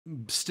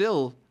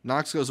Still,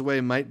 Knox Goes Away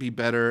might be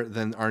better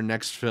than our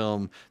next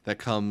film that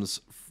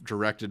comes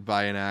directed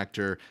by an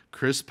actor,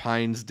 Chris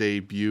Pine's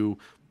debut,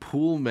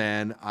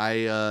 Poolman.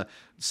 I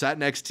sat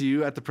next to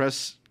you at the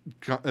press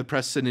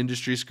and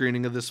industry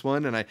screening of this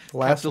one, and I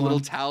kept a little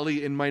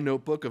tally in my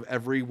notebook of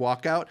every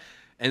walkout.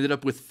 Ended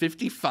up with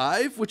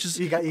 55, which is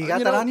you got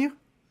that on you?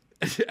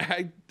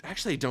 I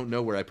actually don't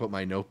know where I put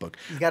my notebook.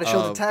 You got to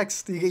show the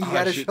text. You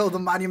got to show the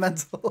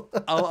monumental.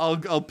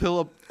 I'll pull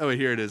up. Oh,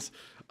 here it is.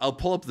 I'll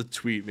pull up the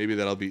tweet. Maybe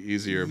that'll be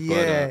easier.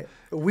 Yeah,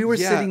 but, we were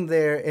sitting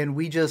there, and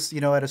we just,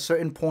 at a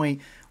certain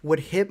point would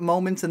hit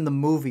moments in the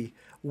movie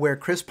where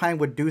Chris Pine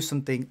would do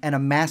something and a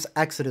mass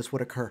exodus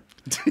would occur.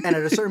 And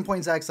at a certain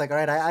point, Zach's like, all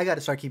right, I got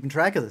to start keeping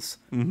track of this.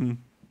 Mm-hmm.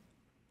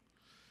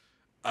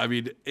 I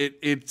mean,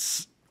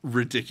 it's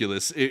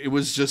ridiculous. It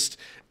was just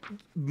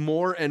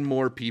more and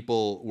more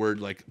people were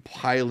like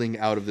piling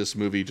out of this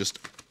movie. Just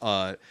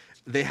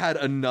they had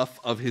enough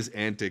of his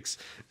antics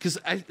because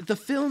the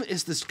film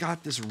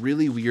got this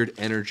really weird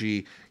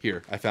energy.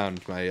 Here, I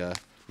found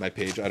my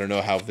page. I don't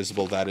know how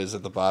visible that is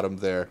at the bottom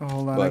there. Oh,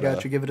 hold on, I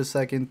got you. Give it a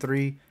second.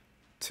 3,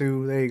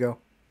 2, there you go.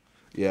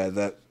 Yeah,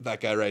 that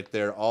guy right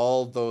there.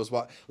 All those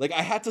like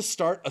I had to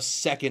start a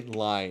second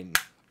line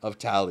of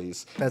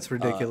tallies. That's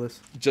ridiculous.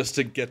 Just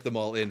to get them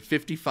all in.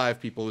 55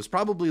 people. It was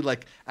probably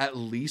like at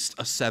least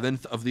a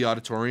seventh of the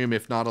auditorium,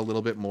 if not a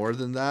little bit more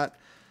than that.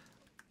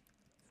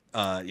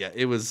 Yeah,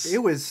 it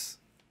was.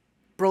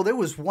 Bro, there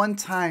was one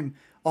time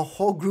a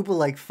whole group of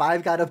like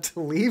 5 got up to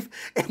leave,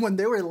 and when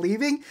they were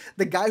leaving,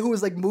 the guy who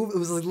was like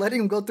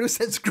letting him go through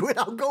said, "Screw it,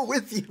 I'll go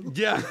with you."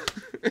 Yeah.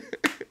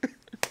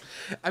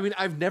 I mean,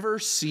 I've never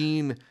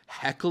seen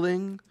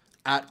heckling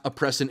at a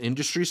press and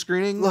industry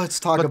screening. Let's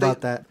talk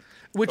about that.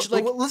 Which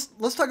like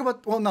let's talk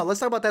about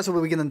let's talk about that so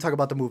we can then talk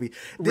about the movie.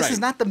 This is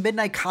not the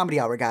midnight comedy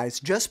hour, guys.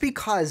 Just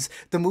because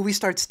the movie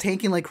starts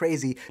tanking like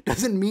crazy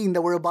doesn't mean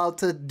that we're about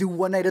to do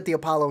One Night at the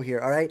Apollo here.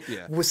 All right,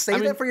 we'll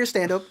save that for your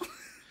stand-up.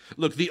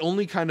 Look, the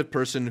only kind of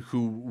person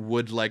who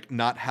would like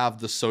not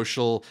have the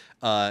social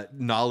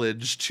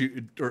knowledge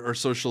to or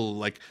social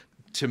like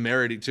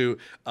temerity to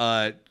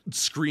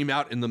scream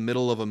out in the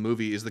middle of a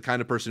movie is the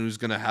kind of person who's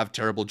going to have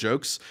terrible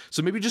jokes.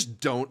 So maybe just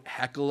don't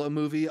heckle a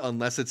movie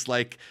unless it's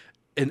like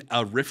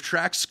a riff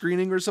track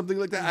screening or something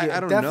like that. I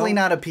don't know. Definitely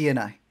not a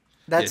P&I.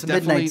 That's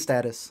midnight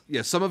status.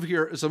 Yeah, some of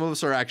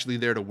us are actually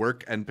there to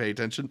work and pay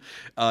attention.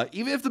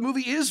 Even if the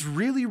movie is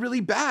really, really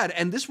bad,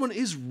 and this one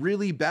is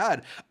really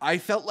bad. I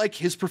felt like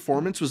his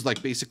performance was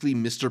like basically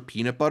Mr.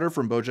 Peanut Butter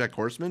from BoJack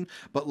Horseman,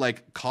 but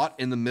like caught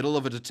in the middle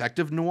of a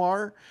detective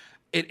noir.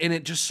 And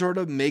it just sort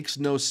of makes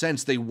no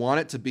sense. They want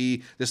it to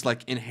be this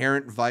like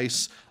Inherent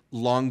Vice,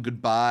 Long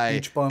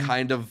Goodbye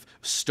kind of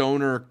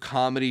stoner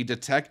comedy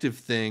detective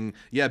thing.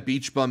 Yeah,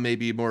 Beach Bum may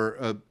be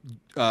more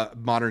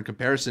modern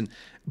comparison,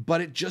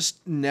 but it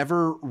just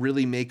never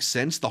really makes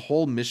sense. The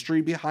whole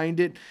mystery behind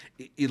it,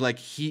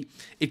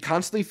 it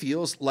constantly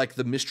feels like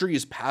the mystery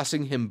is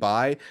passing him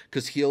by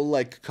because he'll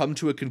like come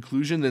to a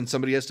conclusion, then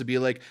somebody has to be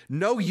like,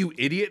 "No, you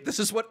idiot! This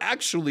is what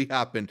actually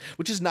happened,"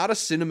 which is not a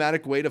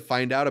cinematic way to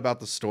find out about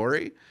the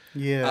story.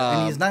 Yeah,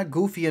 and he's not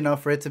goofy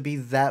enough for it to be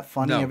that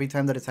funny every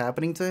time that it's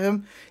happening to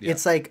him. Yeah.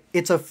 It's like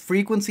it's a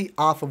frequency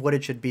off of what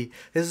it should be.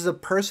 This is a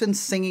person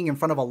singing in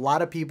front of a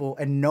lot of people,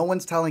 and no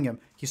one's telling him.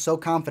 He's so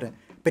confident,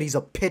 but he's a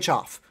pitch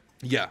off.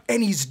 Yeah.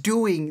 And he's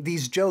doing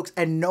these jokes,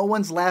 and no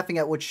one's laughing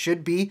at what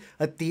should be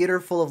a theater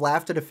full of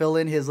laughter to fill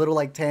in his little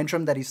like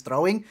tantrum that he's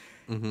throwing.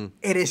 Mm-hmm.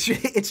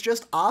 It's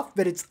just off,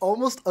 but it's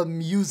almost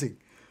amusing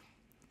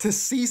to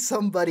see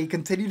somebody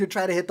continue to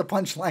try to hit the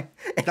punchline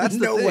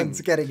and no one's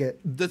getting it.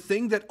 The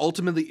thing that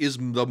ultimately is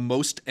the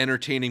most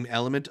entertaining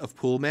element of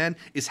Poolman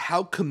is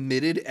how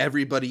committed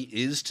everybody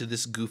is to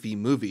this goofy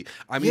movie.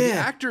 I mean, the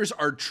actors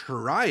are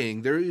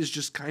trying. There is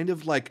just kind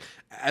of like,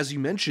 as you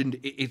mentioned,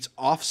 it's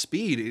off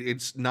speed.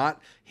 It's not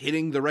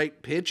hitting the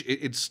right pitch.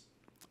 It's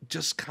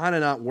just kind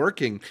of not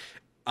working.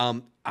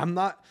 I'm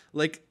not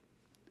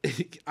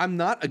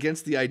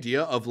against the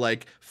idea of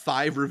like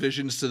 5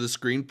 revisions to the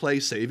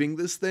screenplay saving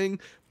this thing,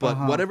 but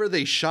whatever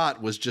they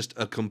shot was just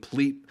a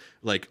complete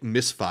like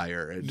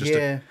misfire, just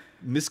a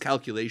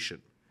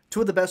miscalculation.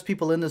 2 of the best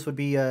people in this would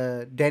be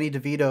Danny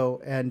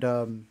DeVito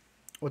and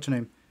what's her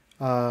name?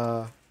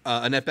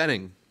 Annette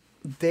Bening.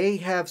 They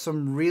have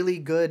some really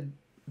good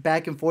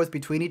back and forth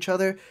between each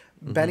other.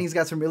 Mm-hmm. Benning's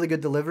got some really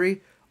good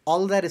delivery.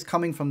 All of that is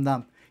coming from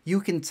them. You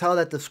can tell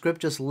that the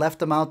script just left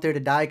them out there to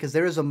die because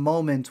there is a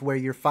moment where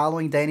you're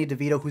following Danny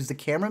DeVito, who's the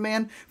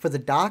cameraman for the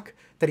doc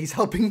that he's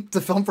helping to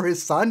film for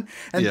his son.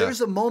 And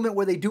there's a moment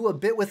where they do a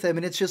bit with him,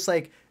 and it's just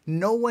like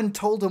no one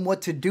told him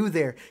what to do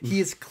there. He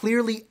is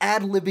clearly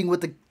ad-libbing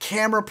with the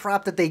camera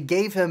prop that they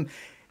gave him.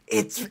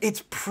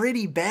 It's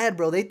pretty bad,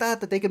 bro. They thought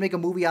that they could make a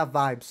movie off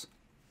vibes.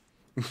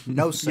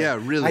 No, sir. Yeah,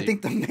 really. I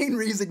think the main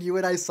reason you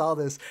and I saw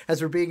this, as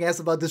we're being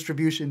asked about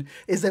distribution,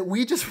 is that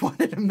we just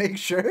wanted to make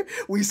sure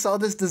we saw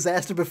this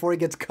disaster before it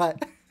gets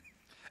cut.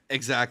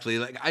 Exactly.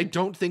 Like, I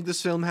don't think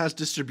this film has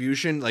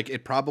distribution. Like,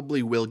 it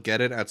probably will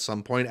get it at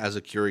some point as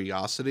a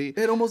curiosity.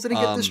 It almost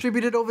didn't get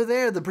distributed over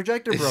there. The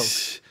projector broke.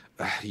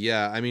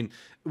 Yeah, I mean,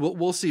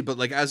 we'll see. But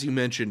like as you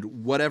mentioned,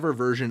 whatever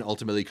version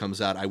ultimately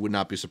comes out, I would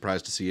not be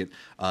surprised to see it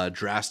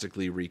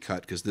drastically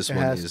recut because this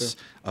one is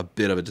a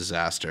bit of a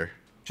disaster.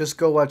 Just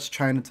go watch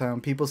Chinatown.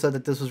 People said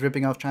that this was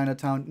ripping off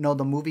Chinatown. No,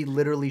 the movie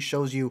literally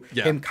shows you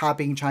him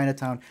copying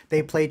Chinatown.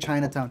 They play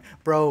Chinatown.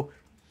 Bro,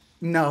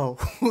 no,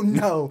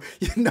 no,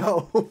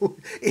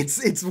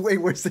 it's way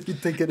worse than you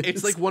think it is.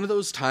 It's like one of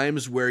those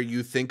times where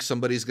you think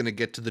somebody's going to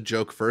get to the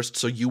joke first,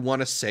 so you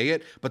want to say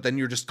it, but then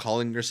you're just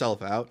calling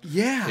yourself out.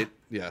 Yeah.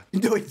 Yeah.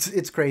 No,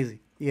 it's crazy.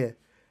 Yeah.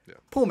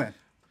 Poolman.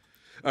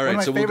 All right,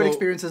 one of my favorite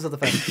experiences of the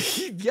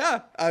festival.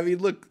 Yeah, I mean,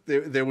 look,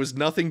 there was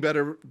nothing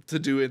better to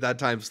do at that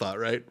time slot,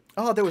 right?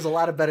 Oh, there was a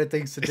lot of better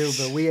things to do,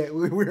 but we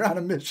were on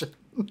a mission.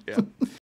 Yeah.